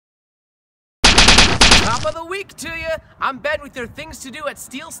Top of the week to you. I'm Ben with your things to do at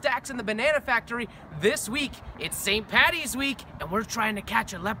Steel Stacks in the Banana Factory. This week, it's St. Patty's week, and we're trying to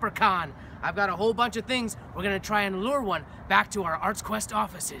catch a leprechaun. I've got a whole bunch of things. We're gonna try and lure one back to our ArtsQuest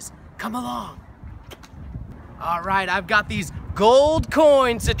offices. Come along. All right, I've got these gold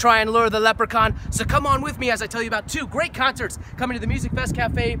coins to try and lure the leprechaun, so come on with me as I tell you about two great concerts coming to the Music Fest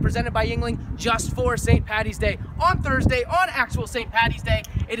Cafe presented by Yuengling just for St. Patty's Day. On Thursday, on actual St. Patty's Day,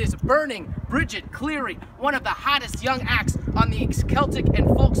 it is Burning Bridget Cleary, one of the hottest young acts on the Celtic and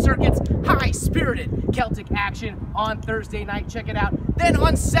folk circuits. High-spirited Celtic action on Thursday night. Check it out. Then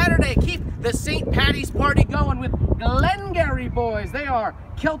on Saturday, keep the St. Patty's party going with Glengarry Bhoys. They are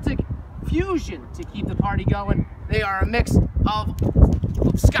Celtic fusion to keep the party going. They are a mix of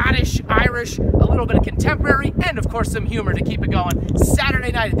Scottish, Irish, a little bit of contemporary, and of course some humor to keep it going.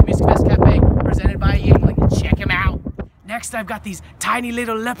 Saturday night at the Music Fest Cafe, presented by Yuengling. Check him out. Next, I've got these tiny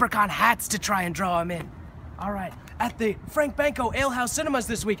little leprechaun hats to try and draw him in. All right, at the Frank Banko Alehouse Cinemas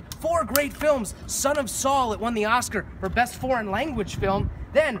this week, 4 great films. Son of Saul, it won the Oscar for Best Foreign Language Film.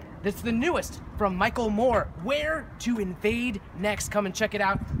 Then, it's the newest from Michael Moore, Where to Invade Next. Come and check it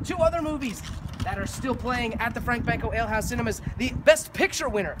out. 2 other movies that are still playing at the Frank Banko Alehouse Cinemas. The Best Picture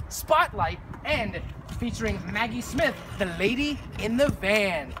winner, Spotlight, and featuring Maggie Smith, The Lady in the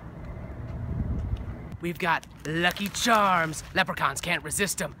Van. We've got Lucky Charms. Leprechauns can't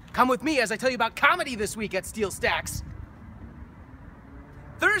resist them. Come with me as I tell you about comedy this week at Steel Stacks.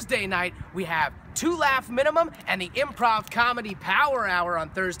 Thursday night, we have 2 Laugh Minimum and the Improv Comedy Power Hour on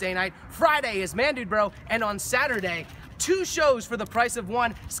Thursday night. Friday is Man Dude Bro, and on Saturday, 2 shows for the price of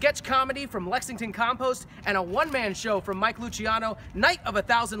 1. Sketch comedy from Lexington Compost and a one-man show from Mike Luciano. Night of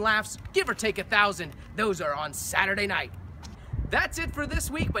 1,000 laughs, give or take 1,000. Those are on Saturday night. That's it for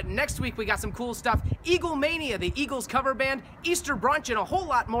this week, but next week we got some cool stuff. Eagle Mania, the Eagles cover band, Easter brunch, and a whole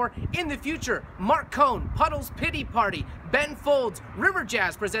lot more in the future. Mark Cohn, Puddle's Pity Party, Ben Folds, River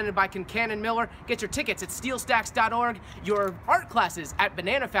Jazz presented by Kincannon Miller. Get your tickets at steelstacks.org, your art classes at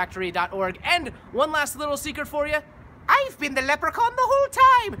bananafactory.org, and one last little secret for you. I've been the leprechaun the whole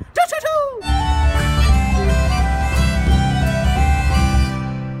time. Doo-doo-doo!